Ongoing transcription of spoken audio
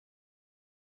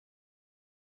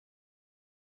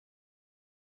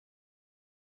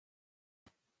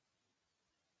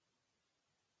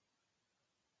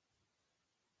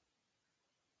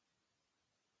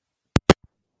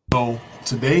So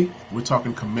today we're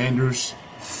talking Commanders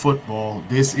football.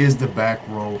 This is the Back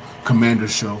Row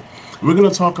Commanders show. We're going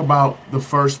to talk about the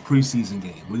first preseason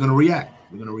game. We're going to react.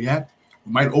 We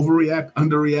might overreact,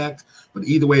 underreact, but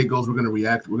either way it goes, we're going to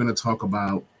react. We're going to talk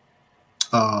about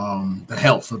the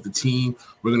health of the team.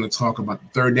 We're going to talk about the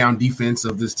third down defense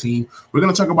of this team. We're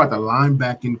going to talk about the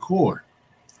linebacking core.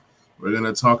 We're going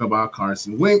to talk about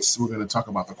Carson Wentz. We're going to talk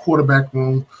about the quarterback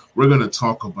room. We're going to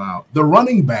talk about the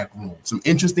running back room. Some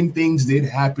interesting things did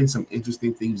happen. Some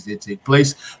interesting things did take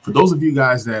place. For those of you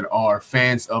guys that are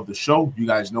fans of the show, you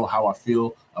guys know how I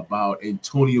feel about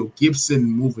Antonio Gibson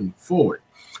moving forward.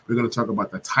 We're going to talk about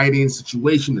the tight end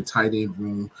situation, the tight end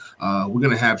room. We're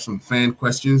going to have some fan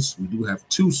questions. We do have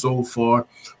two so far.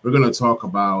 We're going to talk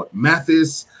about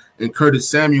Mathis and Curtis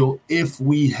Samuel if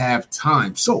we have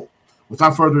time. So,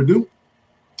 without further ado,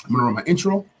 I'm going to run my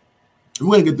intro. We're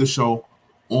going to get this show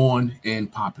on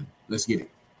and popping. Let's get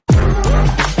it.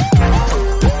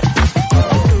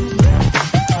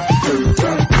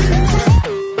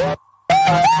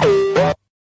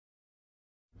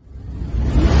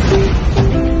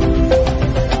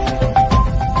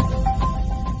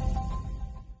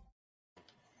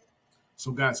 So,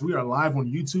 guys, we are live on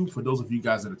YouTube. For those of you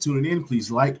guys that are tuning in,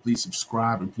 please like, please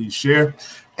subscribe, and please share.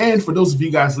 And for those of you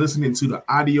guys listening to the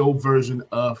audio version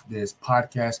of this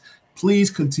podcast, please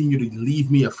continue to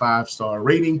leave me a 5-star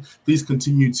rating. Please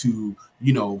continue to,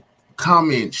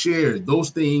 comment, share. Those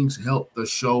things help the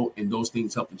show, and those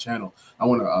things help the channel. I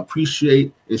want to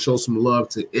appreciate and show some love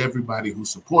to everybody who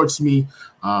supports me.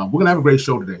 We're going to have a great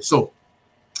show today. So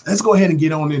let's go ahead and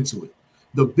get on into it.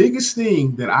 The biggest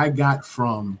thing that I got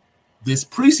from this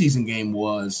preseason game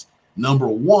was, number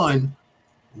one,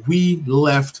 we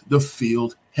left the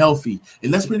field healthy.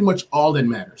 And that's pretty much all that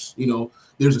matters.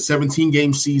 There's a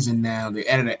 17-game season now. They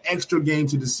added an extra game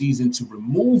to the season to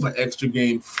remove an extra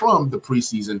game from the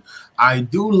preseason. I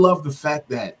do love the fact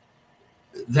that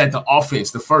the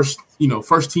offense, the first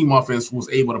team offense was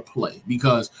able to play,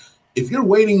 because if you're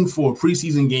waiting for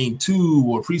preseason game 2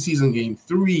 or preseason game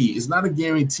 3, it's not a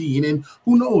guarantee. And then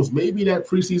who knows, maybe that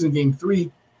preseason game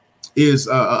 3 is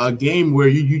a game where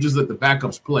you just let the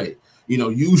backups play.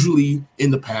 Usually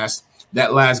in the past,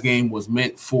 that last game was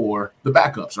meant for the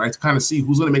backups, right? To kind of see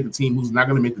who's going to make the team, who's not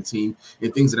going to make the team,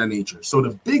 and things of that nature. So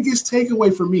the biggest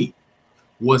takeaway for me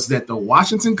was that the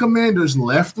Washington Commanders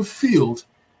left the field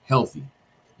healthy.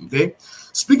 Okay.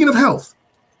 Speaking of health,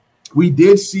 we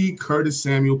did see Curtis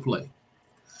Samuel play.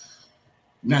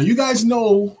 Now, you guys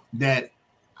know that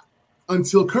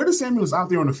until Curtis Samuel is out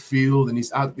there on the field and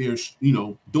he's out there,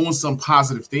 doing some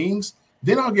positive things,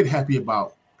 then I'll get happy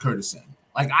about Curtis Samuel.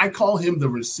 Like, I call him the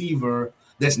receiver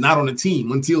that's not on the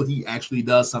team until he actually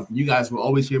does something. You guys will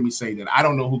always hear me say that I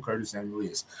don't know who Curtis Samuel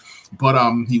is. But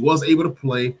he was able to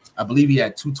play. I believe he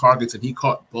had 2 targets, and he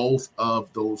caught both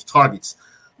of those targets,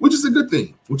 which is a good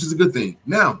thing.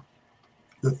 Now,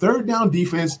 the third down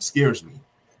defense scares me.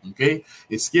 Okay,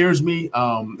 it scares me.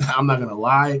 I'm not going to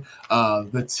lie.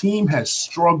 The team has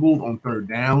struggled on third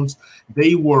downs.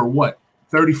 They were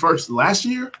 31st last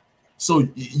year? So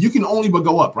you can only but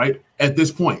go up, right, at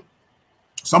this point.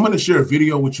 So I'm going to share a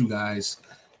video with you guys,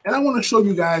 and I want to show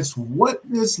you guys what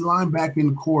this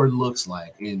linebacking core looks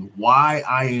like and why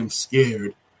I am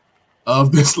scared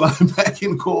of this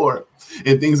linebacking core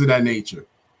and things of that nature.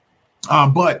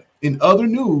 But in other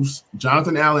news,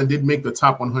 Jonathan Allen did make the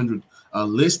top 100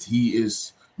 list. He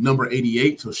is number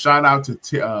 88. So shout out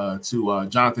to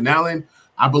Jonathan Allen.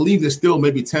 I believe there's still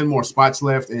maybe 10 more spots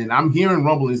left, and I'm hearing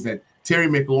rumblings that Terry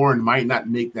McLaurin might not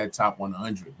make that top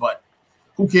 100. But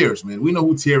who cares, man? We know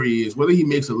who Terry is, whether he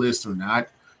makes a list or not,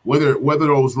 whether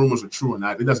those rumors are true or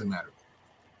not. It doesn't matter.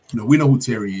 We know who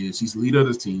Terry is. He's the leader of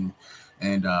the team,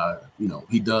 and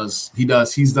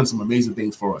he's done some amazing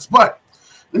things for us. But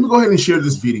let me go ahead and share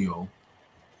this video.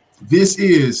 This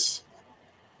is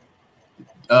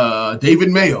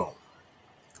David Mayo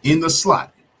in the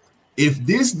slot. If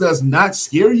this does not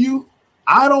scare you,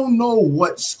 I don't know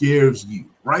what scares you,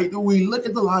 right? We look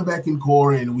at the linebacking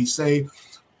core and we say,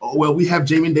 oh, well, we have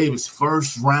Jamin Davis,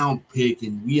 first round pick,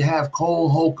 and we have Cole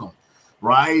Holcomb,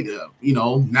 right?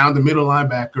 Now the middle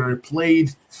linebacker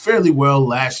played fairly well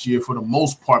last year for the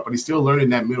most part, but he's still learning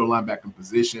that middle linebacker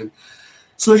position.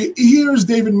 So here's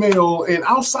David Mayo, and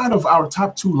outside of our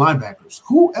top 2 linebackers,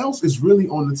 who else is really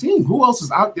on the team? Who else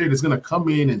is out there that's going to come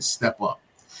in and step up?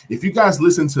 If you guys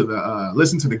listen to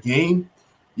the game,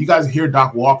 you guys hear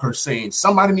Doc Walker saying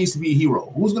somebody needs to be a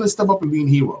hero. Who's going to step up and be a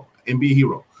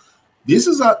hero? This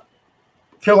is a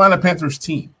Carolina Panthers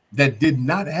team that did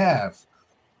not have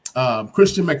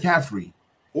Christian McCaffrey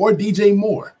or DJ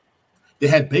Moore. They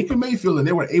had Baker Mayfield, and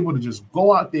they were able to just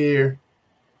go out there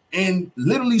and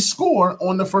literally score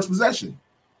on the first possession,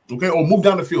 okay, or move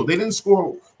down the field. They didn't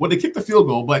score. Well, they kicked the field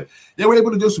goal, but they were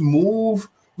able to just move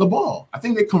the ball. I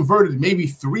think they converted maybe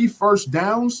 3 first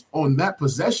downs on that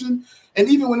possession. And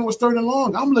even when it was 3rd and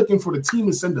long, I'm looking for the team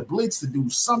to send the blitz to do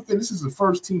something. This is the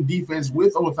first team defense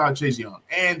with or without Chase Young.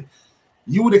 And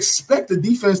you would expect the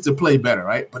defense to play better,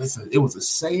 right? But it was the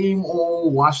same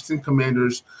old Washington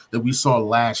Commanders that we saw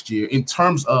last year in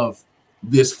terms of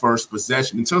this first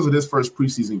possession, in terms of this first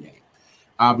preseason game.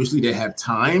 Obviously, they have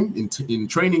time in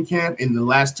training camp in the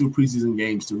last 2 preseason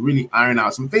games to really iron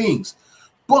out some things.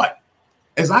 But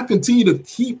as I continue to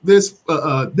keep this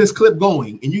clip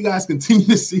going, and you guys continue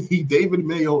to see David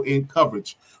Mayo in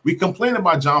coverage, we complain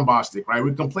about John Bostic, right?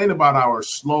 We complain about our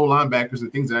slow linebackers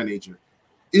and things of that nature.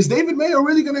 Is David Mayo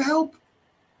really going to help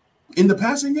in the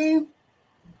passing game?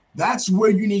 That's where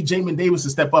you need Jamin Davis to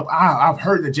step up. I've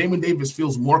heard that Jamin Davis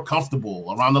feels more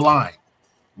comfortable around the line.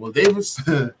 Well, Davis,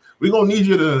 we're going to need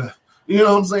you to, you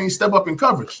know what I'm saying, step up in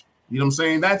coverage. You know what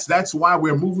I'm saying? That's why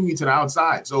we're moving you to the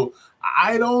outside. So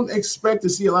I don't expect to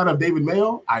see a lot of David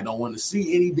Mayo. I don't want to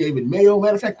see any David Mayo.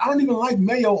 Matter of fact, I don't even like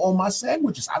mayo on my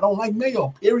sandwiches. I don't like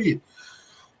mayo, period.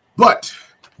 But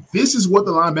this is what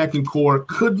the linebacking core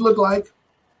could look like.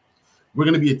 We're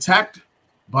going to be attacked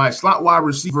by slot wide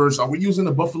receivers. Are we using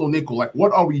the Buffalo nickel? Like,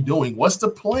 what are we doing? What's the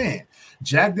plan?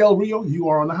 Jack Del Rio, you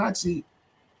are on the hot seat.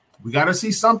 We got to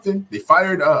see something. They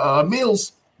fired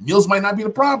Mills. Mills might not be the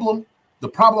problem. The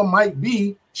problem might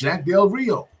be Jack Del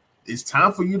Rio. It's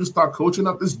time for you to start coaching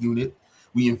up this unit.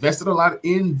 We invested a lot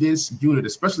in this unit,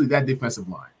 especially that defensive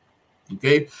line.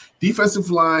 Okay?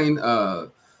 Defensive line,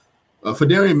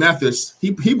 Fedarian Mathis,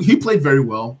 he played very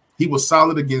well. He was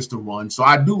solid against the run. So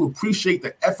I do appreciate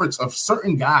the efforts of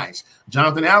certain guys.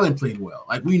 Jonathan Allen played well.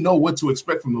 Like, we know what to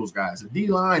expect from those guys. The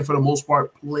D-line, for the most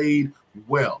part, played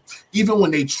well. Even when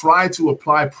they tried to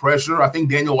apply pressure, I think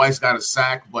Daniel Weiss got a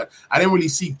sack, but I didn't really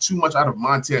see too much out of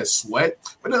Montez Sweat.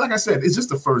 But then, like I said, it's just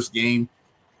the first game.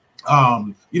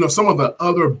 Some of the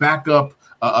other backup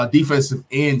defensive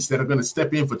ends that are going to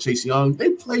step in for Chase Young, they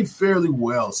played fairly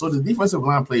well. So the defensive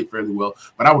line played fairly well,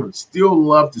 but I would still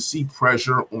love to see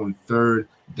pressure on 3rd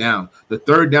down. The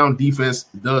 3rd down defense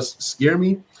does scare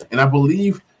me, and I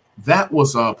believe that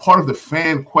was part of the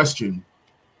fan question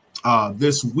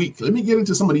this week. Let me get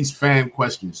into some of these fan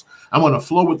questions. I'm going to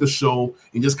flow with the show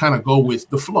and just kind of go with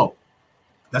the flow.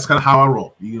 That's kind of how I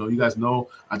roll. You guys know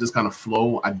I just kind of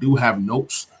flow. I do have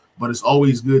notes, but it's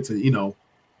always good to,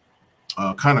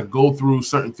 kind of go through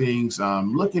certain things.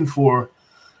 Looking for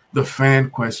the fan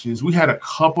questions. We had a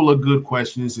couple of good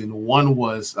questions, and one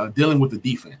was dealing with the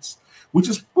defense, which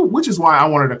is why I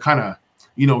wanted to kind of,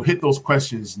 hit those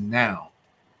questions now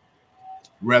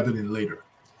rather than later.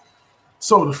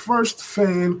 So the first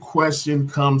fan question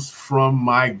comes from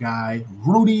my guy,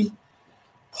 Rudy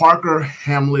Parker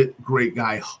Hamlet, great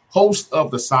guy, host of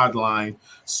the Sideline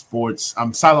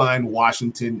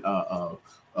Washington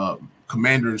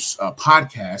Commanders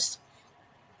podcast.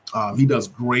 He does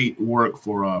great work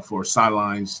for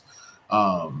Sidelines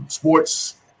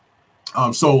Sports.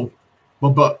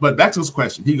 But back to his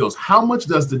question. He goes, how much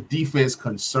does the defense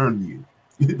concern you?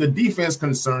 The defense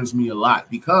concerns me a lot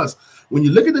because when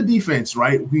you look at the defense,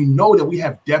 right, we know that we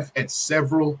have depth at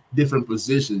several different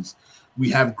positions.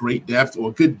 We have great depth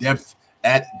or good depth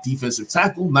at defensive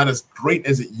tackle, not as great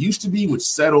as it used to be with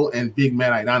Settle and Big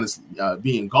Matt Idonis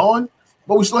being gone.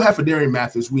 But we still have Fedarian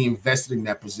Mathis. We invested in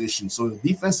that position. So the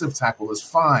defensive tackle is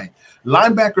fine.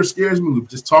 Linebacker scares me. We've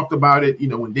just talked about it,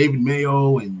 when David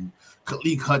Mayo and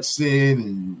Khalil Hudson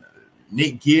and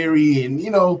Nate Geary and,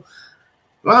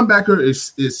 linebacker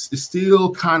is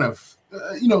still kind of,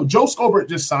 Joe Scobert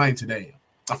just signed today.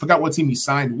 I forgot what team he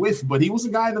signed with, but he was a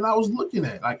guy that I was looking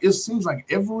at. Like, it seems like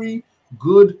every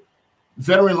good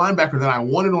veteran linebacker that I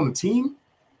wanted on the team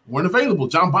weren't available.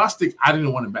 John Bostic, I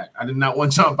didn't want him back. I did not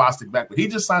want John Bostic back, but he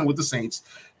just signed with the Saints.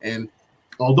 And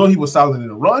although he was solid in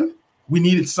the run, we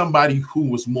needed somebody who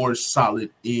was more solid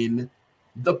in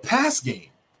the pass game.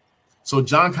 So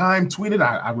John Keim tweeted,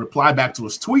 I replied back to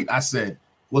his tweet. I said,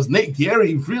 was Nate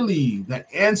Geary really the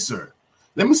answer?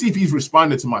 Let me see if he's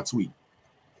responded to my tweet.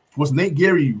 Was Nate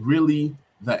Geary really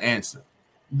the answer?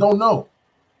 Don't know.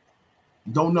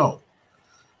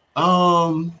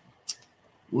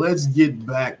 Let's get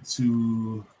back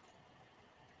to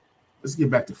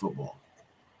football.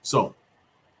 So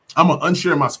I'm going to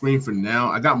unshare my screen for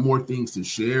now. I got more things to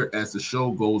share as the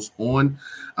show goes on.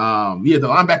 The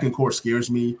linebacking core scares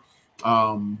me.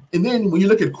 And then when you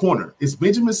look at corner, is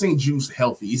Benjamin St. Juste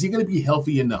healthy? Is he going to be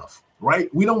healthy enough?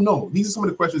 Right? We don't know. These are some of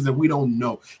the questions that we don't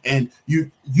know. And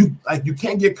you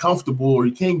can't get comfortable or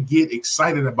you can't get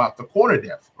excited about the corner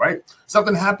depth, right?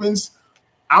 Something happens,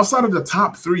 outside of the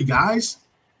top 3 guys,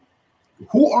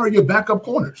 who are your backup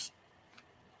corners?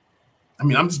 I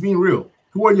mean, I'm just being real.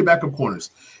 Who are your backup corners?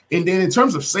 And then in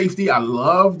terms of safety, I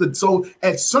love so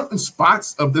at certain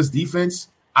spots of this defense,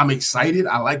 I'm excited.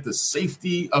 I like the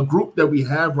safety. A group that we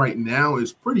have right now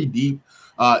is pretty deep,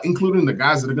 including the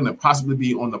guys that are going to possibly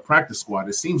be on the practice squad.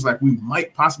 It seems like we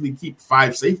might possibly keep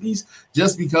 5 safeties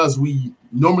just because we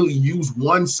normally use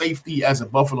one safety as a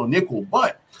Buffalo nickel.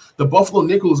 But the Buffalo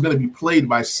nickel is going to be played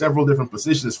by several different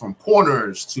positions, from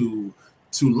corners to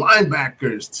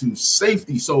linebackers to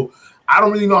safety. So I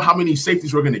don't really know how many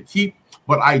safeties we're going to keep,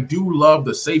 but I do love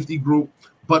the safety group.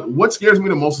 But what scares me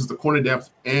the most is the corner depth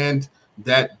and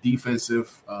that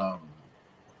defensive. The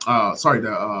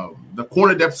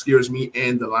corner depth scares me,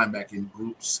 and the linebacking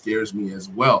group scares me as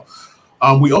well.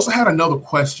 We also had another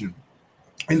question,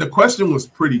 and the question was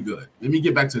pretty good. Let me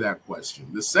get back to that question.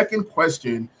 The second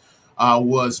question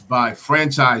was by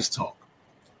Franchise Talk.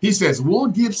 He says, will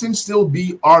Gibson still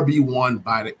be RB1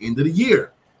 by the end of the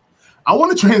year? I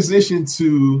want to transition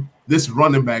to this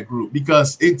running back group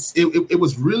because it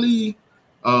was really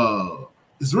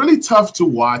it's really tough to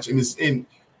watch, and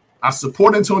I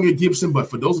support Antonio Gibson, but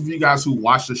for those of you guys who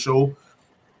watch the show,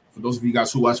 for those of you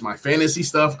guys who watch my fantasy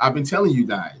stuff, I've been telling you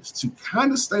guys to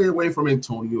kind of stay away from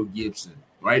Antonio Gibson,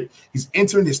 right? He's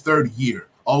entering his 3rd year.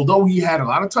 Although he had a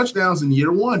lot of touchdowns in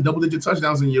year 1, double-digit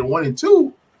touchdowns in year 1 and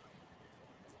 2,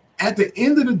 at the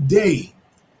end of the day,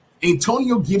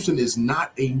 Antonio Gibson is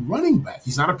not a running back.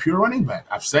 He's not a pure running back.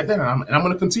 I've said that, and I'm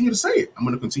going to continue to say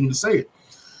it.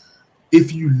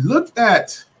 If you look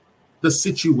at the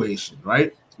situation,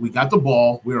 right? We got the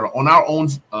ball. We are on our own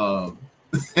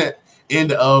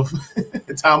end of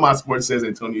Timeout Sports says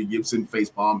Antonio Gibson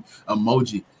facepalm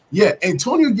emoji. Yeah,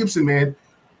 Antonio Gibson, man,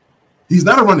 he's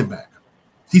not a running back.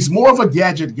 He's more of a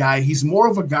gadget guy. He's more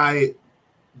of a guy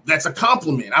that's a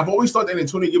compliment. I've always thought that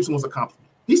Antonio Gibson was a compliment.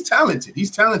 He's talented.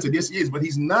 Yes, he is, but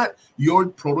he's not your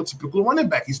prototypical running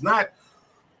back. He's not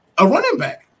a running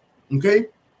back, okay?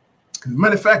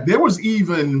 Matter of fact, there was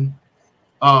even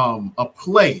a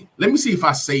play. Let me see if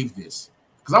I save this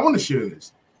because I want to share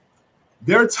this.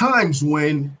 There are times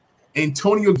when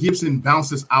Antonio Gibson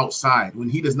bounces outside when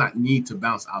he does not need to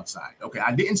bounce outside. Okay,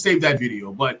 I didn't save that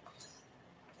video, but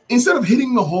instead of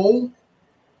hitting the hole,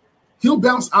 he'll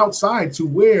bounce outside to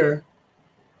where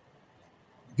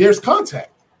there's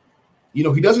contact. He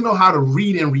doesn't know how to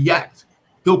read and react.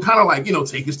 He'll kind of like,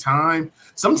 take his time.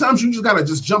 Sometimes you just got to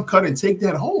just jump cut and take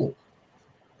that hole.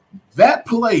 That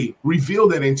play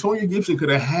revealed that Antonio Gibson could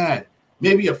have had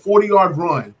maybe a 40-yard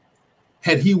run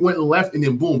had he went left and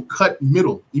then boom, cut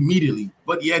middle immediately.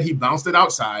 But yet he bounced it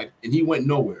outside and he went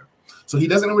nowhere. So he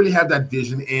doesn't really have that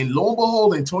vision. And lo and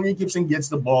behold, Antonio Gibson gets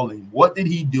the ball in. What did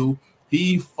he do?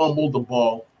 He fumbled the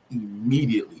ball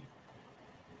immediately.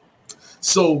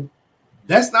 So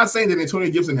that's not saying that Antonio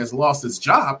Gibson has lost his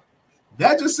job.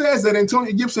 That just says that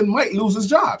Antonio Gibson might lose his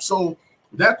job. So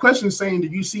that question is saying,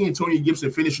 did you see Antonio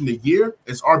Gibson finishing the year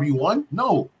as RB1?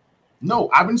 No.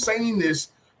 I've been saying this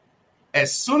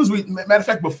as soon as matter of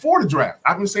fact, before the draft,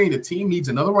 I've been saying the team needs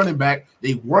another running back.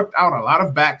 They worked out a lot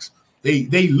of backs.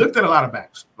 They looked at a lot of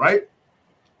backs, right?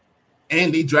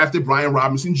 And they drafted Brian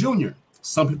Robinson Jr.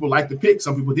 Some people liked the pick.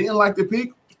 Some people didn't like the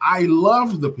pick. I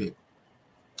loved the pick.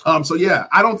 So, yeah,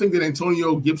 I don't think that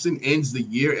Antonio Gibson ends the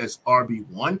year as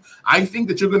RB1. I think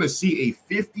that you're going to see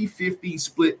a 50-50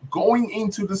 split going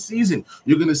into the season.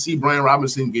 You're going to see Brian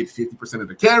Robinson get 50% of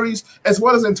the carries, as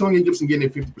well as Antonio Gibson getting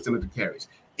 50% of the carries.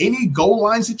 Any goal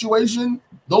line situation,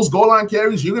 those goal line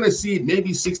carries, you're going to see it maybe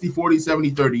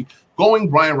 60-40, 70-30 going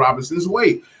Brian Robinson's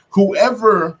way.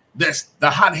 Whoever that's the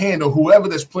hot hand or whoever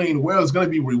that's playing well is going to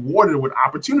be rewarded with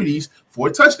opportunities for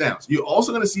touchdowns. You're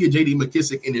also going to see a J.D.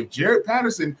 McKissick, and if Jared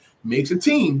Patterson makes a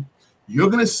team, you're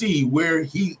going to see where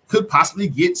he could possibly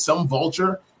get some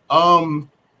vulture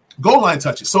goal line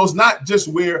touches. So it's not just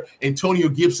where Antonio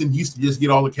Gibson used to just get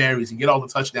all the carries and get all the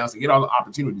touchdowns and get all the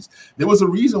opportunities. There was a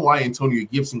reason why Antonio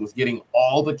Gibson was getting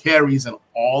all the carries and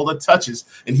all the touches,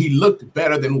 and he looked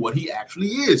better than what he actually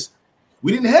is.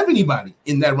 We didn't have anybody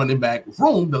in that running back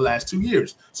room the last 2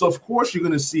 years. So, of course, you're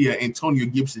going to see Antonio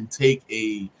Gibson take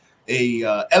a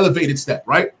elevated step,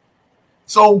 right?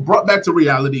 So, brought back to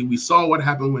reality, we saw what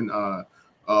happened when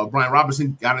Brian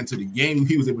Robinson got into the game.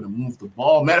 He was able to move the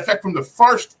ball. Matter of fact, from the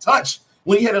first touch,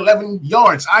 when he had 11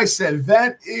 yards, I said,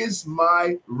 that is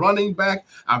my running back.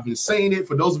 I've been saying it.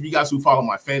 For those of you guys who follow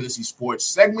my fantasy sports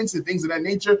segments and things of that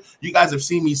nature, you guys have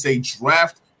seen me say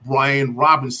draft Brian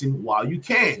Robinson while you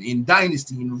can in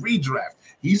Dynasty and redraft.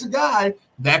 He's a guy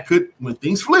that could, when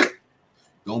things flip,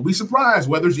 don't be surprised.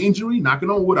 Whether it's injury,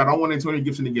 knocking on wood, I don't want Antonio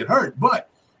Gibson to get hurt,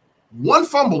 but One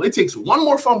fumble. It takes one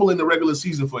more fumble in the regular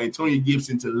season for Antonio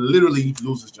Gibson to literally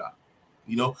lose his job.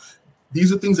 You know,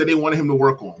 these are things that they wanted him to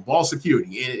work on. Ball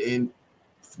security. And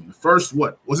from the first,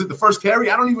 what was it? The first carry?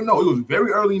 I don't even know. It was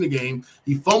very early in the game.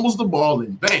 He fumbles the ball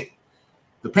and bang.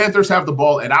 The Panthers have the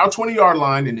ball at our 20-yard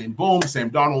line, and then boom, Sam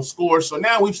Darnold scores. So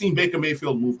now we've seen Baker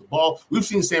Mayfield move the ball. We've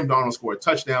seen Sam Darnold score a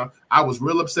touchdown. I was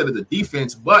real upset at the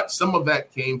defense, but some of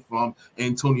that came from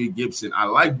Antonio Gibson. I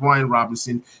like Brian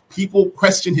Robinson. People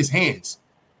question his hands.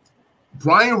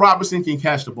 Brian Robinson can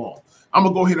catch the ball. I'm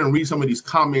going to go ahead and read some of these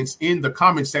comments in the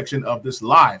comment section of this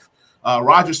live.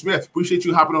 Roger Smith, appreciate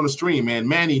you hopping on the stream, man.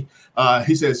 Manny,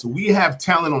 he says, we have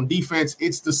talent on defense.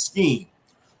 It's the scheme.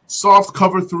 Soft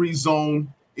cover 3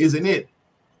 zone isn't it.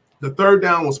 The third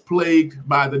down was plagued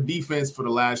by the defense for the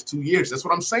last 2 years. That's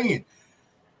what I'm saying.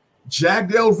 Jack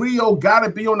Del Rio got to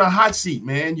be on the hot seat,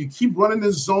 man. You keep running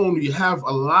this zone. You have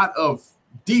a lot of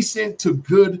decent to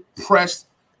good press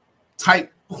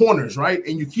type corners, right?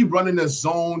 And you keep running this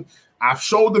zone. I've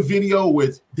showed the video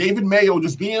with David Mayo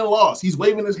just being lost. He's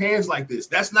waving his hands like this.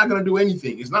 That's not going to do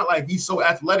anything. It's not like he's so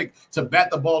athletic to bat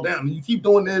the ball down. You keep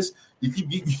doing this.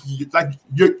 You're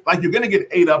going to get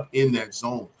ate up in that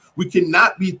zone. We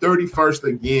cannot be 31st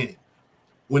again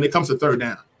when it comes to third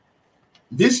down.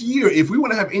 This year, if we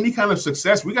want to have any kind of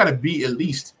success, we got to be at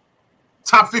least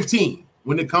top 15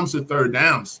 when it comes to third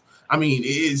downs. I mean,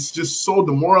 it's just so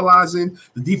demoralizing.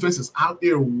 The defense is out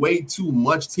there way too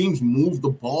much. Teams move the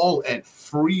ball at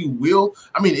free will.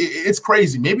 I mean, it's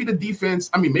crazy. Maybe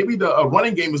the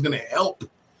running game is going to help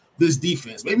this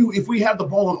defense. Maybe if we have the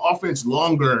ball on offense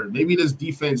longer, maybe this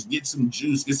defense gets some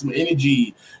juice, get some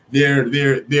energy.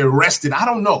 They're rested. I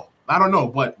don't know.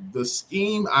 But the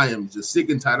scheme, I am just sick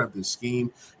and tired of this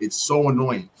scheme. It's so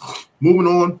annoying. Moving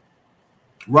on.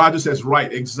 Roger says,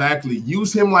 right, exactly.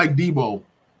 Use him like Debo.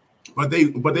 But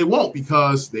they won't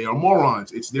because they are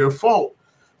morons. It's their fault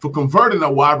for converting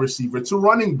a wide receiver to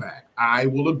running back. I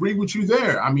will agree with you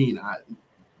there. I mean,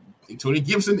 Antonio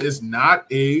Gibson is not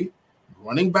a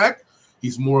running back.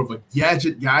 He's more of a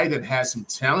gadget guy that has some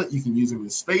talent. You can use him in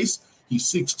space.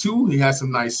 He's 6'2". He has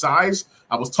some nice size.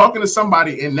 I was talking to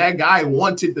somebody, and that guy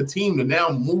wanted the team to now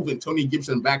move Antonio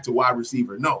Gibson back to wide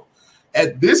receiver. No.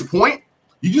 At this point,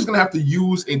 you're just going to have to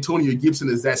use Antonio Gibson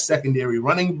as that secondary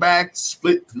running back.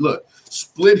 Split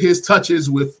his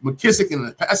touches with McKissick in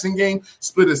the passing game,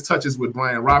 split his touches with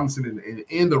Brian Robinson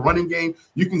in the running game.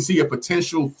 You can see a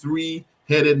potential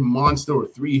three-headed monster or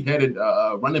three-headed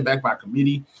running back by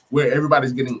committee where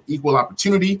everybody's getting equal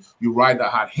opportunity. You ride the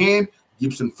hot hand.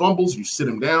 Gibson fumbles, you sit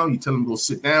him down, you tell him to go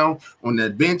sit down on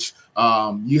that bench.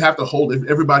 You have to hold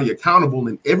everybody accountable,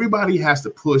 and everybody has to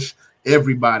push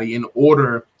everybody in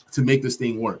order to make this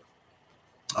thing work.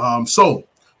 So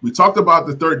we talked about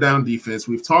the third down defense.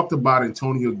 We've talked about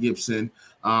Antonio Gibson.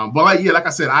 But like I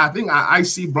said, I think I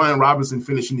see Brian Robinson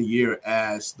finishing the year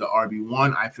as the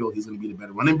RB1. I feel he's going to be the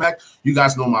better running back. You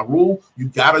guys know my rule. You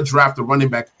got to draft a running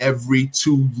back every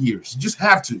 2 years. You just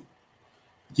have to.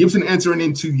 Gibson entering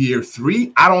into year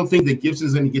 3. I don't think that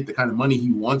Gibson's going to get the kind of money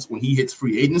he wants when he hits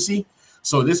free agency.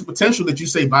 So there's a potential that you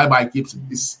say bye-bye Gibson.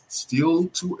 It's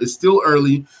still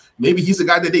early. Maybe he's a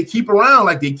guy that they keep around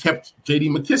like they kept J.D.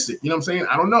 McKissick. You know what I'm saying?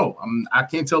 I don't know. I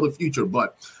can't tell the future,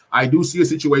 but I do see a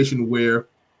situation where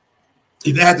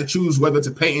if they had to choose whether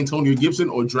to pay Antonio Gibson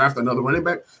or draft another running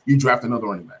back, you draft another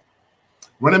running back.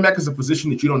 Running back is a position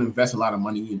that you don't invest a lot of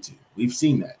money into. We've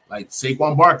seen that. Like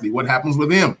Saquon Barkley, what happens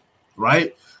with him,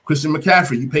 right? Christian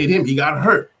McCaffrey, you paid him. He got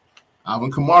hurt.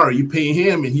 Alvin Kamara, you pay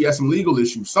him, and he has some legal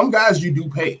issues. Some guys you do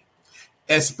pay,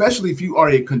 especially if you are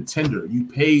a contender. You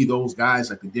pay those guys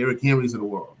like the Derrick Henrys of the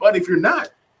world. But if you're not,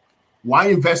 why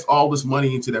invest all this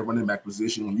money into that running back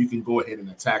position when you can go ahead and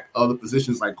attack other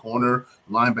positions like corner,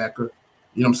 linebacker?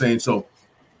 You know what I'm saying? So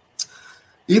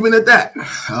even at that,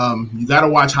 you got to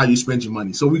watch how you spend your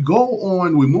money. So we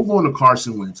move on to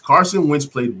Carson Wentz. Carson Wentz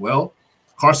played well.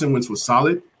 Carson Wentz was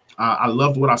solid. I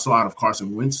loved what I saw out of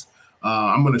Carson Wentz.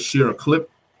 I'm going to share a clip.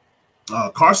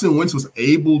 Carson Wentz was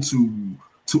able to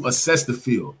assess the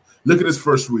field. Look at his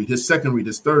first read, his second read,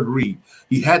 his third read.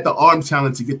 He had the arm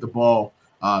talent to get the ball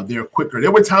there quicker.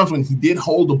 There were times when he did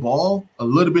hold the ball a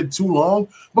little bit too long,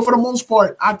 but for the most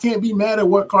part, I can't be mad at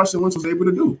what Carson Wentz was able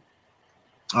to do.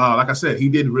 Like I said, he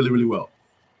did really, really well.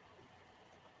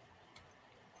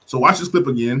 So watch this clip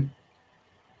again.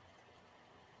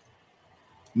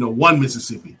 1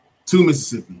 Mississippi, 2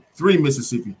 Mississippi, 3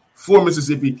 Mississippi, 4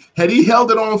 Mississippi. Had he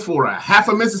held it on for a half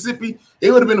a Mississippi,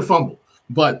 it would have been a fumble.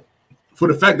 But for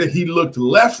the fact that he looked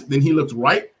left, then he looked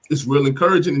right, it's real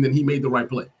encouraging, and then he made the right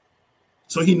play.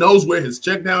 So he knows where his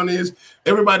check down is.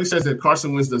 Everybody says that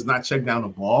Carson Wentz does not check down the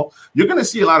ball. You're going to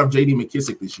see a lot of J.D.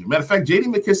 McKissick this year. Matter of fact, J.D.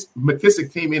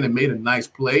 McKissick came in and made a nice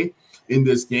play in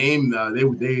this game.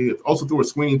 They also threw a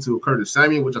screen to Curtis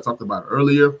Samuel, which I talked about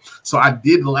earlier. So I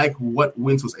did like what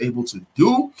Wentz was able to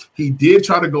do. He did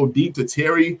try to go deep to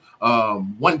Terry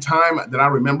one time that I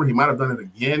remember. He might have done it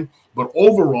again. But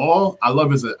overall, I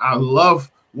love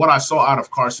what I saw out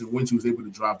of Carson Wentz. He was able to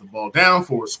drive the ball down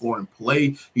for a scoring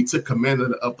play. He took command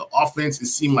of the offense. It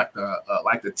seemed like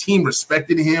the team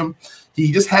respected him.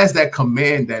 He just has that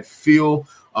command, that feel.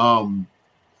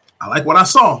 I like what I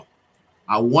saw.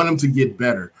 I want him to get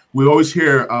better. We always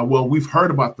hear, we've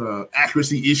heard about the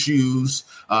accuracy issues,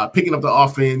 picking up the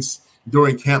offense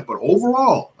during camp. But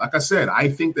overall, like I said, I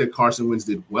think that Carson Wentz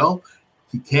did well.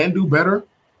 He can do better.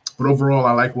 But overall,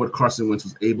 I like what Carson Wentz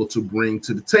was able to bring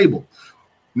to the table.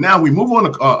 Now we move on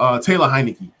to Taylor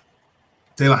Heinicke.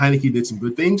 Taylor Heinicke did some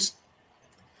good things.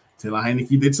 Taylor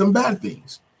Heinicke did some bad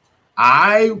things.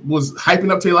 I was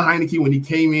hyping up Taylor Heinicke when he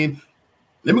came in.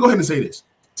 Let me go ahead and say this.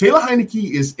 Taylor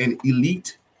Heinicke is an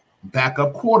elite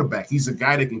backup quarterback. He's a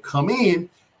guy that can come in,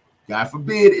 God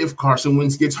forbid, if Carson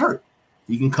Wentz gets hurt.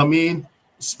 He can come in,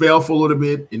 spell for a little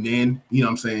bit, and then,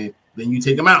 then you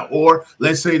take him out. Or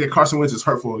let's say that Carson Wentz is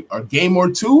hurt for a game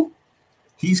or two.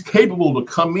 He's capable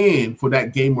to come in for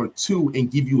that game or two and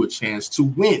give you a chance to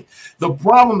win. The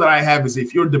problem that I have is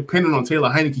if you're dependent on Taylor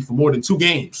Heinicke for more than 2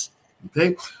 games,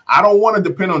 okay? I don't want to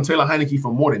depend on Taylor Heinicke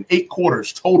for more than 8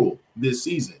 quarters total this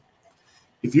season.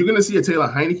 If you're going to see a Taylor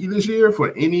Heinicke this year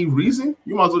for any reason,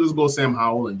 you might as well just go Sam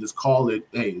Howell and just call it,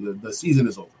 hey, the season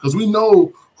is over. Because we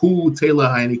know who Taylor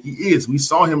Heinicke is. We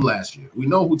saw him last year. We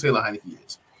know who Taylor Heinicke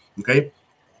is, okay?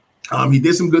 He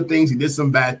did some good things. He did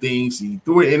some bad things. He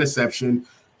threw an interception.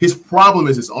 His problem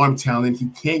is his arm talent. He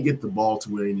can't get the ball to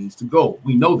where he needs to go.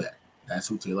 We know that. That's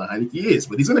who Taylor Heinicke is.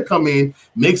 But he's going to come in,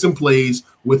 make some plays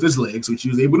with his legs, which he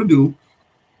was able to do.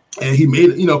 And he made,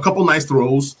 a couple nice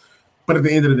throws. But at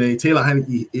the end of the day, Taylor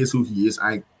Heinicke is who he is.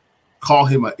 I call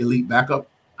him an elite backup.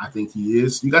 I think he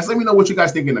is. You guys let me know what you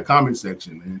guys think in the comment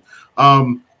section,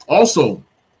 man. Also,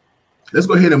 let's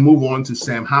go ahead and move on to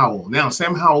Sam Howell. Now,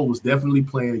 Sam Howell was definitely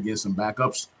playing against some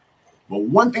backups. But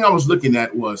one thing I was looking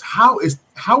at was how is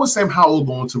Sam Howell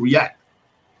going to react?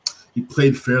 He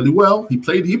played fairly well. He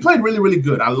played really, really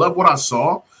good. I love what I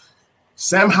saw.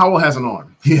 Sam Howell has an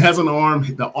arm. He has an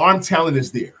arm. The arm talent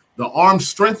is there. The arm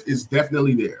strength is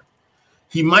definitely there.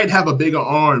 He might have a bigger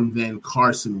arm than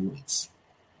Carson Wentz.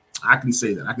 I can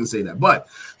say that. But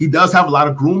he does have a lot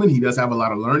of grooming. He does have a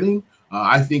lot of learning.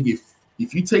 I think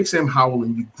if you take Sam Howell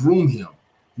and you groom him,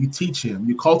 you teach him,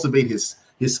 you cultivate his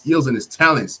skills and his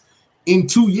talents, in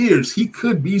 2 years, he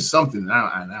could be something.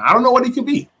 I don't know what he could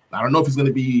be. I don't know if he's going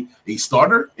to be a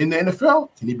starter in the NFL.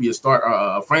 Can he be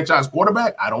a franchise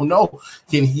quarterback? I don't know.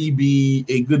 Can he be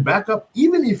a good backup?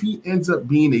 Even if he ends up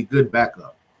being a good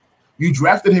backup, you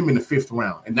drafted him in the 5th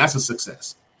round, and that's a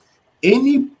success.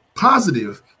 Any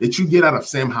positive that you get out of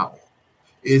Sam Howell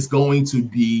is going to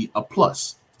be a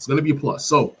plus. It's going to be a plus.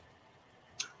 So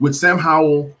with Sam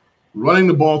Howell, running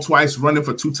the ball twice, running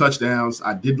for 2 touchdowns.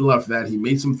 I did love that. He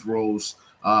made some throws.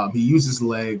 He used his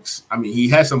legs. I mean, he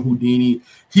had some Houdini.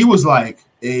 He was like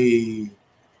a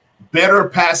better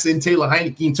passing Taylor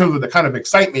Heinicke in terms of the kind of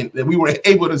excitement that we were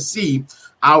able to see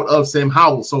out of Sam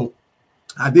Howell. So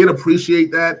I did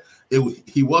appreciate that.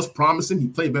 He was promising. He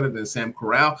played better than Sam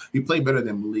Corral. He played better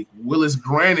than Malik Willis.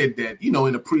 Granted that, in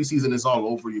the preseason it's all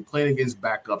over. You're playing against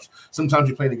backups. Sometimes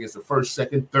you're playing against the first,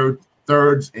 second,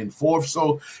 thirds, and fourth.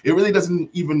 So it really doesn't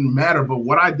even matter. But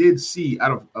what I did see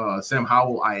out of Sam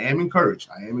Howell, I am encouraged.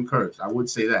 I would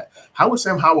say that. How would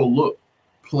Sam Howell look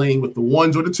playing with the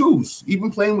 1s or the 2s?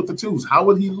 Even playing with the 2s, how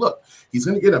would he look? He's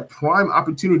going to get a prime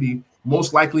opportunity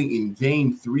most likely in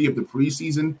game 3 of the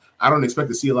preseason. I don't expect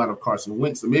to see a lot of Carson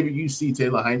Wentz. So maybe you see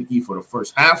Taylor Heinicke for the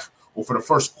first half or for the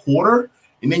first quarter.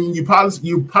 And then you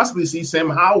possibly see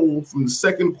Sam Howell from the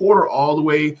second quarter all the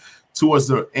way towards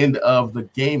the end of the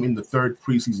game in the 3rd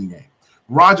preseason game.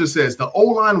 Roger says, the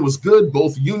O-line was good,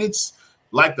 both units,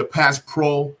 like the pass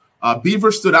pro.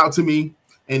 Beaver stood out to me,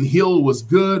 and Hill was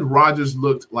good. Rodgers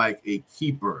looked like a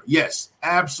keeper. Yes,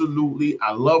 absolutely.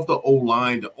 I love the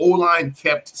O-line. The O-line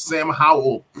kept Sam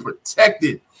Howell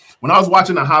protected. When I was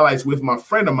watching the highlights with a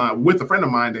friend of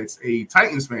mine that's a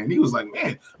Titans fan, he was like,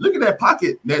 man, look at that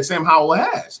pocket that Sam Howell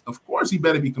has. Of course, he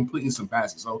better be completing some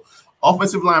passes. So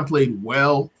offensive line played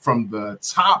well from the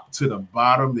top to the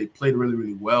bottom. They played really,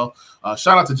 really well.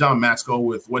 Shout out to John Matsko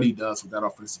with what he does with that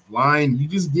offensive line. You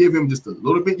just give him just a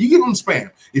little bit. You give him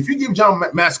spam. If you give John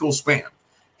Matsko spam,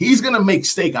 He's going to make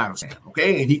steak out of Sam,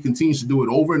 okay? And he continues to do it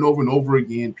over and over and over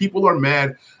again. People are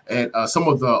mad at some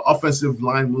of the offensive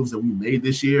line moves that we made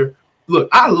this year. Look,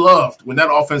 I loved when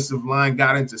that offensive line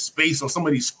got into space on some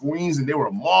of these screens and they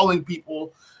were mauling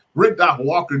people. Rick Doc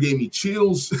Walker gave me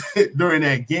chills during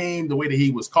that game, the way that he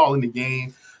was calling the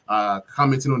game,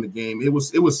 commenting on the game. It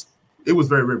was very,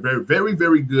 very, very, very,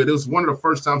 very good. It was one of the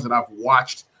first times that I've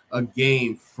watched a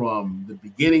game from the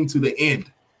beginning to the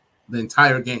end, the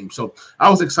entire game. So I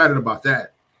was excited about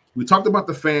that. We talked about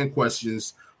the fan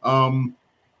questions.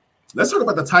 Let's talk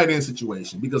about the tight end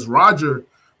situation because Roger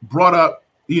brought up,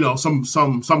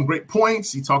 some great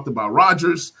points. He talked about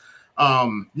Rodgers.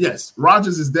 Yes,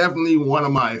 Rodgers is definitely one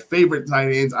of my favorite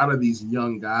tight ends out of these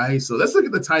young guys. So let's look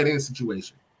at the tight end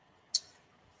situation.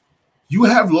 You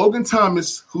have Logan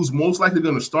Thomas, who's most likely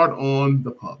going to start on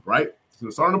the pup, right? He's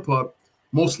going to start on the pup,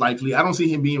 most likely. I don't see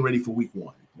him being ready for week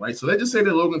 1, right? So let's just say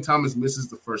that Logan Thomas misses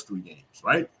the first 3 games,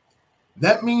 right?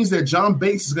 That means that John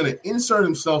Bates is going to insert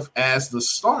himself as the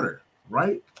starter,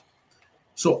 right?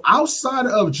 So outside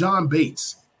of John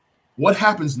Bates, what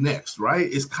happens next, right?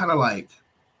 It's kind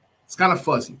of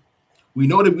fuzzy. We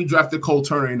know that we drafted Cole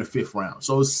Turner in the 5th round.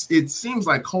 So it seems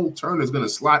like Cole Turner is going to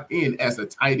slot in as a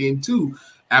tight end 2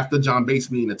 after John Bates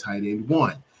being a tight end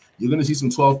 1. You're going to see some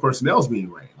 12 personnels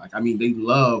being ran. They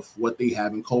love what they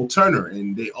have in Cole Turner,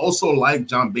 and they also like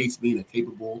John Bates being a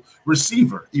capable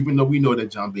receiver, even though we know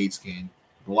that John Bates can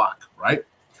block, right?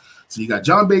 So you got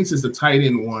John Bates as the tight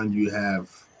end 1. You have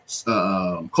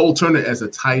Cole Turner as a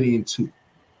tight end 2.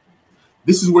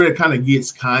 This is where it kind of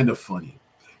gets kind of funny.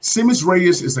 Simmons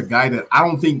Reyes is a guy that I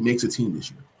don't think makes a team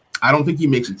this year. I don't think he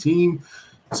makes a team.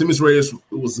 Simmons Reyes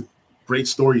was a great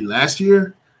story last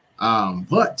year.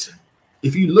 But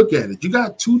if you look at it, you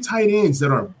got 2 tight ends that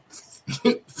are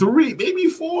 3, maybe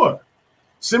 4.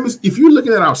 Simmons, if you're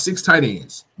looking at our 6 tight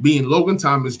ends, being Logan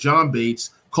Thomas, John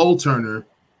Bates, Cole Turner,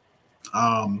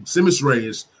 Simmons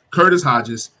Reyes, Curtis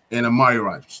Hodges, and Amari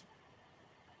Rodgers.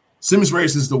 Simmons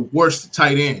Reyes is the worst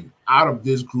tight end out of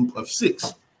this group of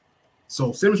 6.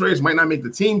 So Simmons Reyes might not make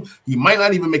the team. He might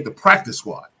not even make the practice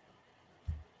squad.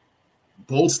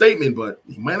 Bold statement, but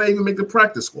he might not even make the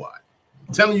practice squad.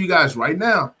 I'm telling you guys right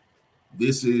now,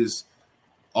 this is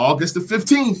August the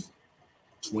 15th,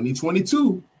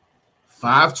 2022,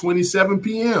 5:27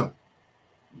 p.m.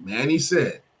 Manny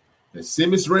said that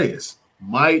Simmons Reyes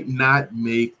might not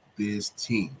make this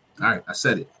team. All right, I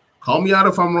said it. Call me out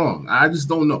if I'm wrong. I just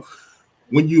don't know.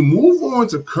 When you move on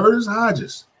to Curtis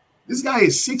Hodges, this guy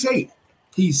is 6'8".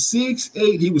 He's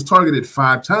 6'8". He was targeted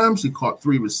 5 times. He caught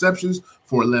 3 receptions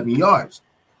for 11 yards.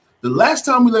 The last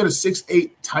time we let a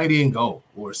 6'8" tight end go,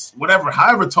 or whatever,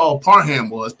 however tall Parham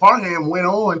was, Parham went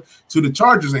on to the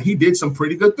Chargers, and he did some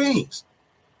pretty good things.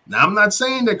 Now, I'm not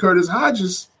saying that Curtis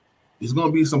Hodges is going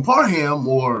to be some Parham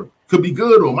or could be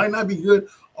good or might not be good.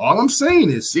 All I'm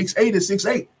saying is 6'8" is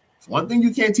 6'8". One thing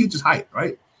you can't teach is height,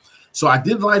 right? So I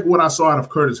did like what I saw out of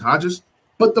Curtis Hodges,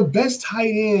 but the best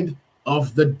tight end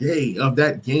of the day, of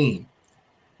that game,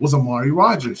 was Amari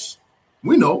Rodgers.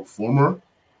 We know, former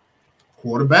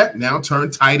quarterback, now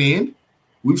turned tight end.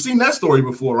 We've seen that story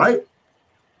before, right?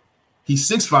 He's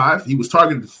 6'5". He was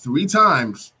targeted 3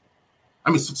 times.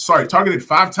 Targeted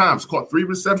 5 times, caught 3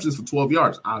 receptions for 12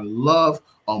 yards. I love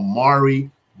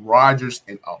Amari Rodgers,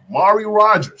 and Amari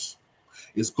Rodgers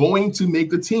is going to make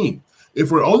the team.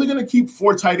 If we're only going to keep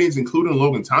 4 tight ends, including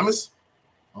Logan Thomas,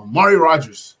 Amari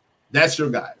Rodgers, that's your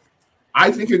guy.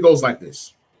 I think it goes like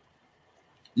this.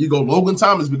 You go Logan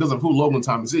Thomas because of who Logan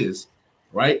Thomas is,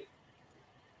 right?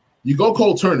 You go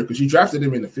Cole Turner because you drafted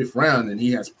him in the 5th round and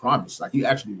he has promise. Like, you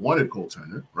actually wanted Cole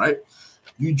Turner, right?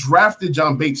 You drafted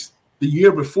John Bates the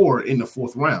year before in the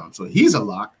 4th round, so he's a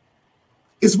lock.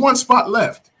 It's 1 spot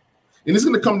left, and it's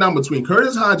going to come down between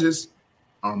Curtis Hodges,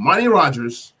 Amari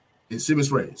Rodgers, and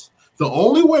Simmons Reyes. The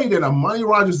only way that Amari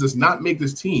Rodgers does not make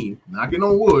this team, knocking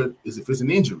on wood, is if it's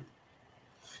an injury.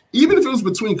 Even if it was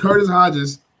between Curtis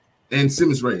Hodges and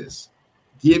Simmons Reyes,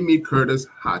 give me Curtis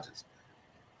Hodges.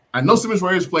 I know Simmons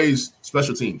Reyes plays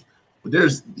special teams, but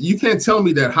you can't tell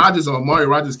me that Hodges or Amari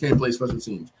Rodgers can't play special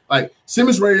teams. Like,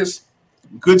 Simmons Reyes,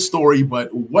 good story,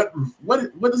 but what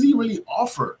does he really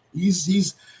offer?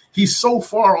 He's so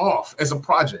far off as a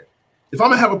project. If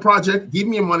I'm gonna have a project, give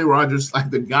me Amari Rodgers. Like,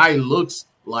 the guy looks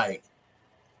like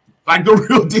the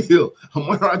real deal.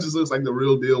 Amari Rodgers looks like the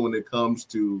real deal when it comes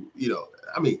to, he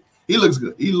looks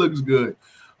good. He looks good.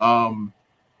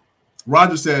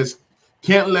 Roger says,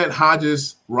 can't let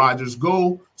Rodgers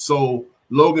go. So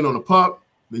Logan on the pup.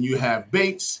 Then you have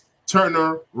Bates,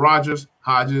 Turner, Rodgers,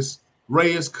 Hodges,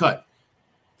 Reyes cut.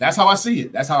 That's how I see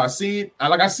it.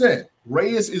 Like I said,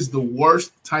 Reyes is the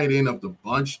worst tight end of the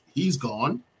bunch. He's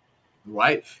gone.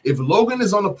 right? If Logan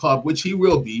is on the pup, which he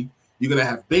will be, you're going to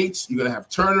have Bates, you're going to have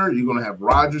Turner, you're going to have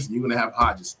Rodgers, and you're going to have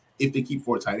Hodges if they keep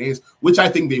 4 tight ends, which I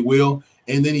think they will.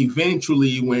 And then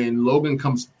eventually when Logan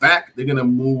comes back, they're going to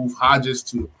move Hodges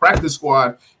to the practice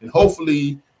squad, and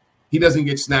hopefully he doesn't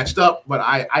get snatched up. But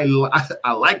I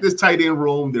like this tight end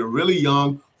room. They're really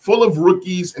young, full of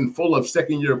rookies and full of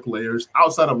second-year players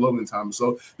outside of Logan Thomas.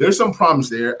 So there's some promise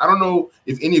there. I don't know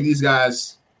if any of these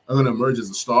guys are going to emerge as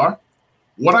a star.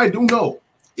 What I do know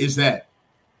is that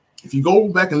if you go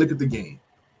back and look at the game,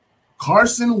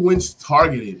 Carson Wentz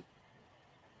targeted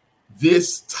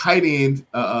this tight end.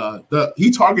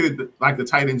 He targeted the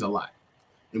tight ends a lot.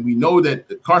 And we know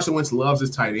that Carson Wentz loves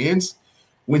his tight ends.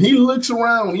 When he looks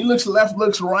around, when he looks left,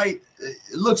 looks right,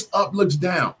 looks up, looks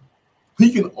down,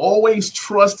 he can always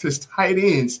trust his tight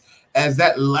ends as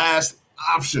that last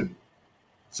option.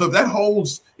 So if that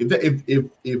holds, if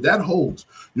that holds,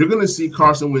 you're going to see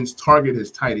Carson Wentz target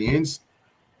his tight ends.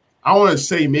 I want to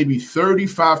say maybe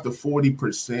 35 to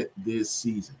 40% this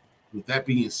season. With that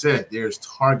being said, there's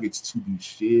targets to be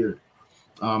shared.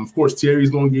 Of course, Terry's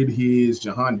going to get his.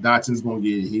 Jahan Dotson's going to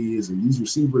get his. And these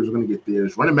receivers are going to get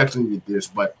theirs. Running backs are going to get theirs.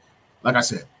 But like I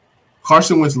said,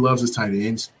 Carson Wentz loves his tight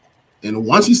ends. And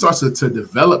once he starts to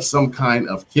develop some kind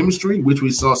of chemistry, which we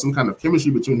saw some kind of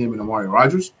chemistry between him and Amari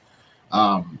Rodgers,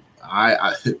 I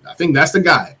think that's the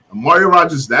guy. Amari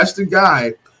Rodgers, that's the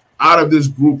guy out of this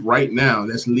group right now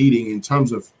that's leading in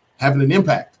terms of having an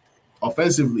impact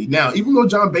offensively. Now, even though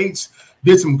John Bates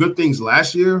did some good things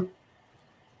last year,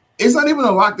 it's not even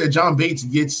a lot that John Bates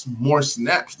gets more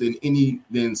snaps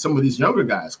than some of these younger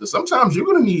guys, because sometimes you're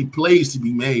going to need plays to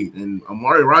be made. And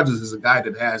Amari Rodgers is a guy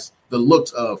that has the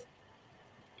looks of,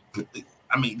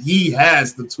 I mean, he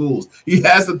has the tools. He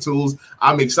has the tools.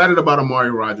 I'm excited about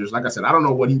Amari Rodgers. Like I said, I don't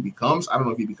know what he becomes. I don't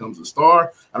know if he becomes a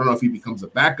star. I don't know if he becomes a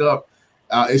backup.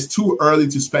 It's too early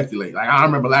to speculate. Like I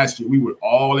remember last year, we were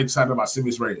all excited about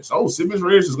Simmons Reyes. Oh, Simmons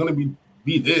Reyes is going to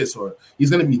be this, or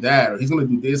he's going to be that, or he's going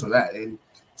to do this or that. And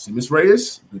Simmons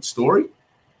Reyes, good story.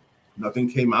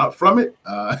 Nothing came out from it.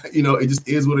 It just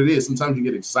is what it is. Sometimes you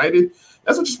get excited.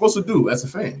 That's what you're supposed to do as a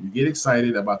fan. You get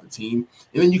excited about the team,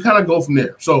 and then you kind of go from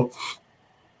there. So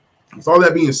with all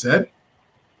that being said,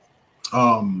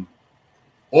 overall,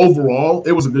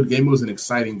 it was a good game. It was an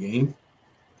exciting game.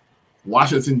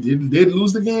 Washington did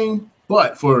lose the game,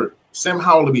 but for Sam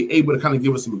Howell to be able to kind of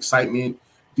give us some excitement,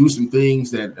 do some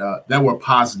things that were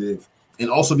positive, and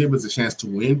also give us a chance to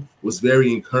win was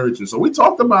very encouraging. So we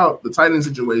talked about the tight end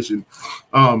situation.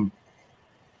 Jahan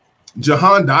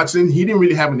Dotson, he didn't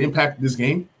really have an impact in this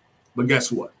game, but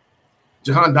guess what?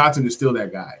 Jahan Dotson is still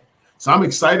that guy. So I'm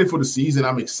excited for the season.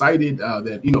 I'm excited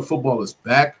that, football is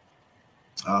back.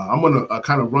 I'm going to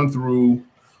kind of run through.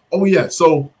 Oh, yeah.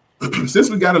 So since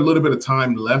we got a little bit of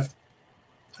time left,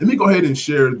 let me go ahead and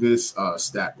share this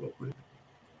stat real quick.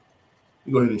 Let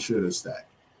me go ahead and share this stat.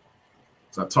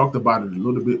 So I talked about it a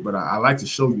little bit, but I like to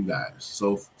show you guys.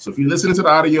 So if you're listening to the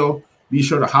audio, be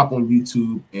sure to hop on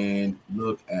YouTube and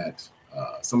look at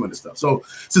some of the stuff. So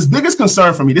his biggest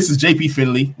concern for me, this is JP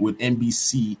Finley with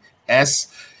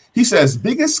NBCS. He says,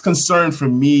 biggest concern for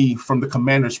me from the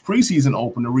Commanders' preseason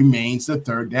opener remains the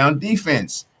third down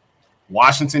defense.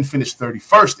 Washington finished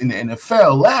 31st in the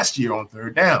NFL last year on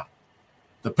third down.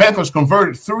 The Panthers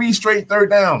converted 3 straight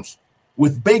third downs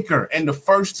with Baker and the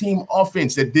first-team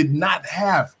offense that did not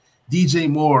have DJ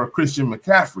Moore or Christian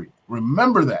McCaffrey.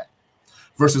 Remember that.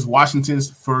 Versus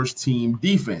Washington's first-team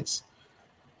defense.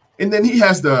 And then he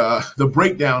has the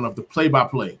breakdown of the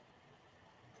play-by-play.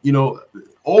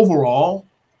 Overall,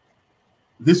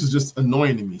 this is just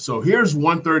annoying to me. So here's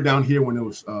one third down here when it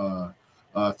was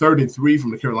 3rd and 3 from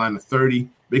the Carolina 30.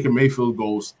 Baker Mayfield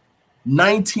goes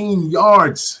 19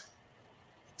 yards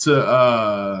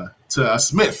to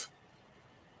Smith.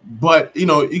 But,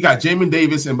 you got Jamin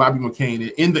Davis and Bobby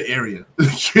McCain in the area.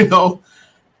 3rd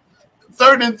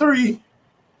and 3,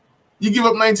 you give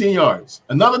up 19 yards.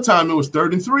 Another time it was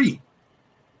 3rd and 3.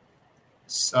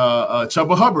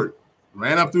 Chuba Hubbard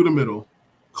ran up through the middle.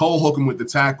 Cole Holcomb with the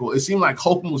tackle. It seemed like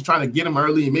Holcomb was trying to get him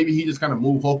early, and maybe he just kind of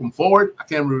moved Holcomb forward. I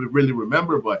can't really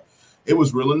remember, but it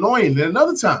was real annoying. Then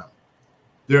another time,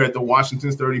 they're at the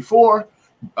Washington's 34.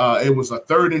 It was a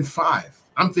 3rd and 5.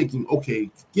 I'm thinking, okay,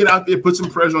 get out there, put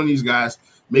some pressure on these guys,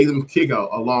 make them kick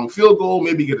a long field goal,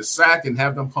 maybe get a sack and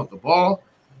have them punt the ball.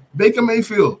 Baker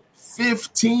Mayfield,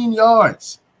 15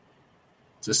 yards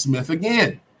to Smith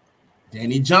again.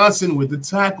 Danny Johnson with the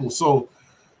tackle. So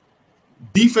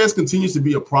defense continues to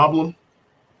be a problem.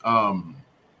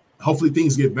 Hopefully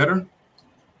things get better.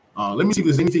 Let me see if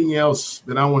there's anything else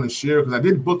that I want to share, because I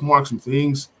did bookmark some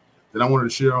things that I wanted to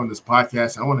share on this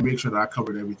podcast. I want to make sure that I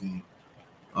covered everything.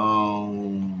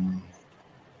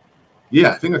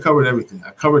 Yeah, I think I covered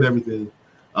everything.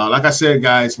 Like I said,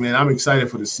 guys, man, I'm excited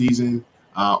for the season.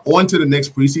 On to the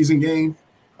next preseason game.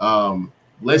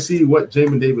 Let's see what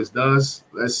Jamin Davis does.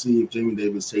 Let's see if Jamin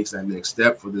Davis takes that next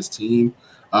step for this team.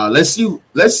 Let's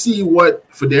see what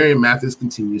Fadarian Mathis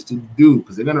continues to do,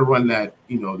 because they're going to run that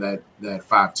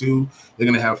 5-2. They're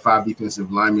going to have 5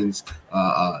 defensive linemen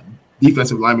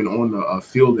on the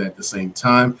field at the same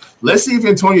time. Let's see if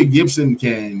Antonio Gibson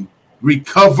can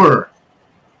recover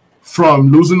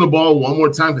from losing the ball one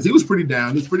more time, because he was pretty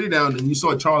down. And you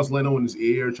saw Charles Leno in his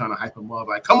ear trying to hype him up,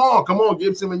 like, come on,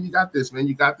 Gibson, man, you got this, man.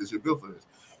 You got this. You're built for this.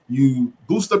 You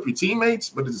boost up your teammates,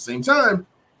 but at the same time,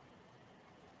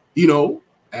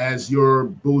 as you're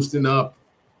boosting up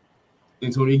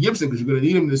Antonio Gibson, because you're going to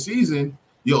need him this season,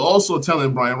 you're also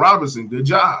telling Brian Robinson, good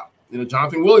job.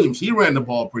 Jonathan Williams, he ran the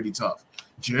ball pretty tough.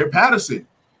 Jared Patterson,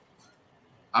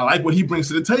 I like what he brings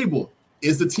to the table.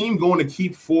 Is the team going to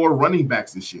keep 4 running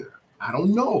backs this year? I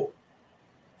don't know.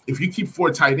 If you keep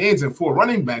 4 tight ends and 4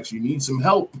 running backs, you need some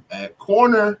help at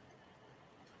corner.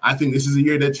 I think this is a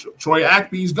year that Troy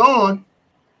Aikby's gone.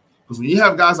 Because when you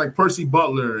have guys like Percy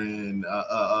Butler and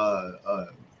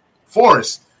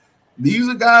Forrest, these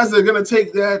are guys that are going to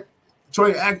take that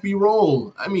Troy Aikby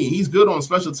role. I mean, he's good on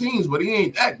special teams, but he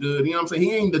ain't that good. You know what I'm saying?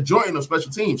 He ain't the Jordan of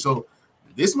special teams. So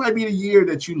this might be the year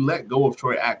that you let go of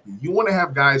Troy Aikby. You want to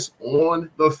have guys on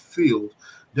the field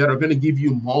that are going to give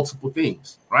you multiple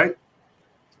things, right?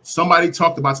 Somebody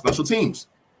talked about special teams.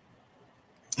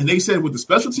 And they said with the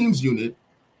special teams unit,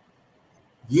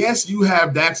 yes, you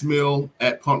have Dax Mill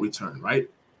at punt return, right?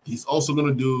 He's also going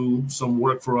to do some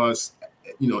work for us,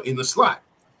 in the slot.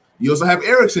 You also have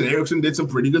Erickson. Erickson did some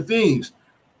pretty good things.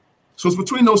 So it's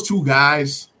between those 2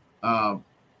 guys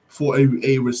for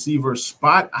a receiver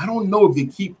spot. I don't know if they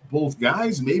keep both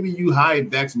guys. Maybe you hide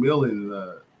Dax Mill in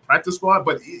the practice squad,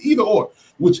 but either or.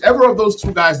 Whichever of those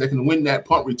 2 guys that can win that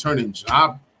punt returning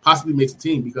job possibly makes a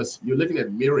team, because you're looking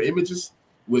at mirror images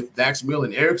with Dax Mill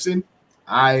and Erickson.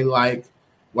 I like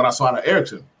what I saw out of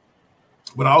Erickson,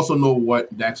 but I also know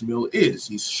what Dax Mill is.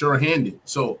 He's sure-handed,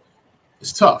 so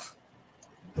it's tough.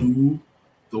 Do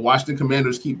the Washington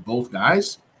Commanders keep both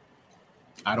guys?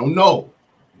 I don't know.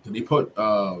 Can they put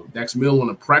Dax Mill on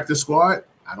a practice squad?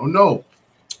 I don't know.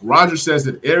 Roger says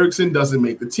that Erickson doesn't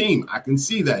make the team. I can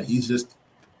see that. He's just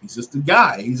a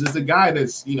guy. He's just a guy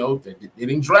that's, they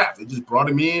didn't draft. They just brought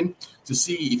him in to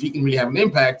see if he can really have an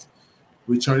impact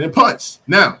returning punts.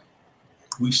 Now,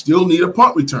 we still need a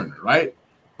punt returner, right?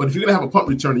 But if you're going to have a punt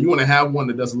returner, you want to have one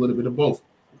that does a little bit of both.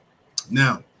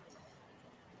 Now,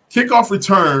 kickoff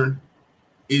return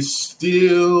is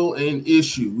still an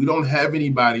issue. We don't have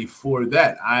anybody for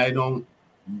that.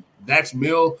 Dax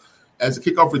Mill as a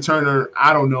kickoff returner,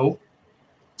 I don't know.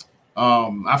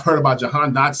 I've heard about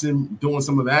Jahan Dotson doing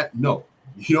some of that. No,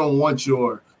 you don't want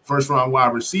your first-round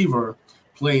wide receiver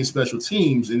playing special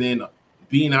teams and then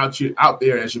being out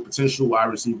there as your potential wide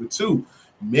receiver too.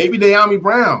 Maybe De'Ami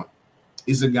Brown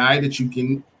is a guy that you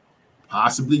can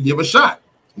possibly give a shot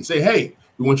and say, hey,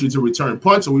 we want you to return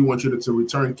punts or we want you to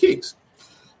return kicks.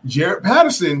 Jared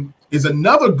Patterson is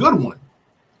another good one.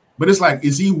 But it's like,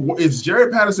 is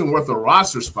Jared Patterson worth a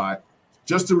roster spot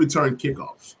just to return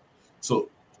kickoffs? So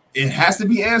it has to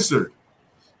be answered.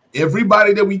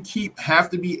 Everybody that we keep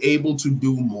have to be able to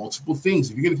do multiple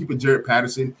things. If you're going to keep a Jared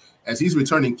Patterson as he's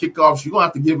returning kickoffs, you're going to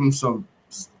have to give him some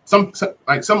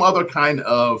other kind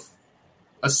of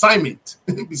assignment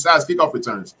besides kickoff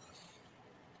returns.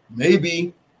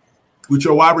 Maybe with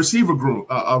your wide receiver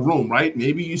room, right?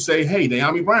 Maybe you say, hey,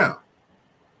 De'Ami Brown,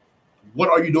 what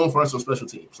are you doing for us on special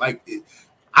teams?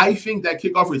 I think that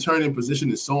kickoff returning position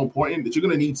is so important that you're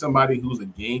going to need somebody who's a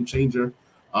game changer.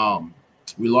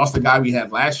 We lost the guy we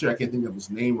had last year. I can't think of his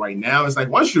name right now. It's like,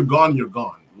 once you're gone, you're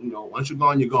gone. Once you're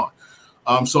gone, you're gone.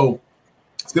 So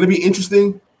it's going to be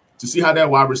interesting to see how that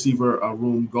wide receiver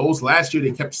room goes. Last year,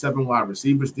 they kept 7 wide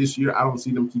receivers. This year, I don't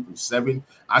see them keeping 7.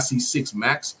 I see 6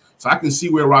 max. So I can see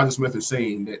where Roger Smith is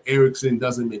saying that Erickson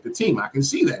doesn't make the team. I can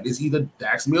see that. It's either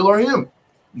Dax Mill or him.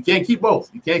 You can't keep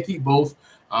both.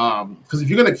 Because if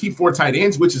you're going to keep 4 tight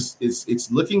ends, which is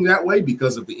it's looking that way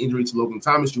because of the injury to Logan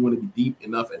Thomas, you want to be deep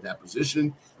enough at that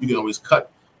position. You can always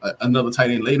cut another tight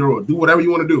end later or do whatever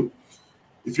you want to do.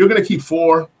 If you're going to keep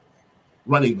 4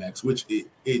 running backs, which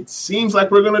it seems like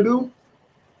we're going to do,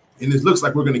 and it looks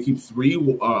like we're going to keep 3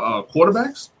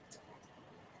 quarterbacks.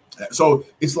 So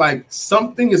it's like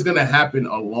something is going to happen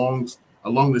along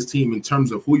this team in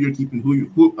terms of who you're keeping,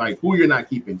 who you're not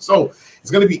keeping. So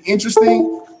it's going to be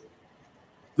interesting.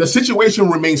 The situation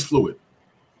remains fluid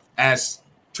as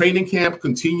training camp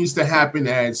continues to happen,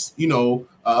 as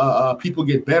people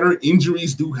get better.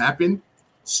 Injuries do happen.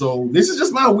 So this is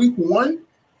just my week 1.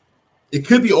 It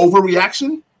could be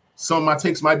overreaction. Some of my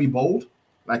takes might be bold.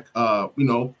 Like,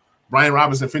 Brian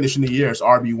Robinson finishing the year as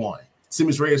RB1.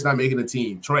 Simmons Reyes not making the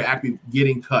team. Troy Aikman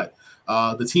getting cut.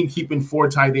 The team keeping 4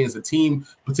 tight ends. The team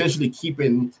potentially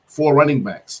keeping 4 running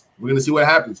backs. We're going to see what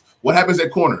happens. What happens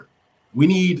at corner?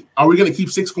 Are we going to keep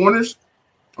 6 corners?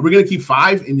 Are we going to keep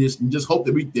 5 and just hope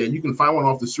that you can find one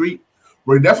off the street?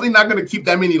 We're definitely not going to keep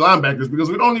that many linebackers because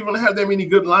we don't even have that many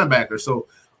good linebackers. So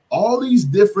all these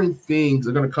different things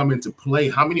are going to come into play.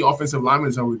 How many offensive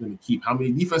linemen are we going to keep? How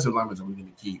many defensive linemen are we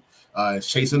going to keep? Is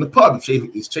Chase in the pub? If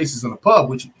Chase is in the pub,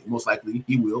 which most likely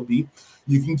he will be,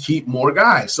 you can keep more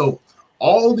guys. So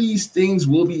all these things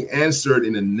will be answered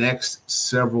in the next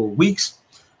several weeks.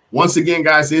 Once again,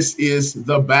 guys, this is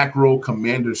the Back Row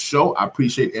Commanders show. I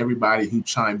appreciate everybody who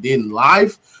chimed in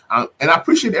live, and I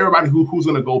appreciate everybody who's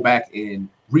going to go back and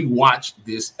rewatch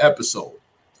this episode.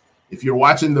 If you're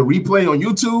watching the replay on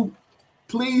YouTube,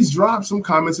 please drop some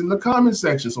comments in the comment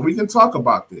section so we can talk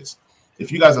about this.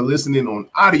 If you guys are listening on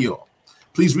audio,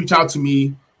 please reach out to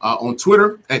me on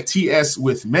Twitter at TS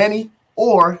with Manny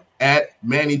or at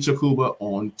Manny Chakuba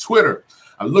on Twitter.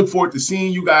 I look forward to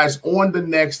seeing you guys on the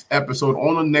next episode,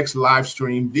 on the next live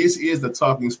stream. This is the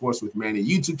Talking Sports with Manny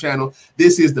YouTube channel.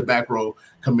 This is the Back Row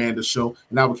Commander Show,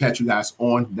 and I will catch you guys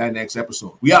on that next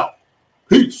episode. We out.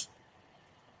 Peace.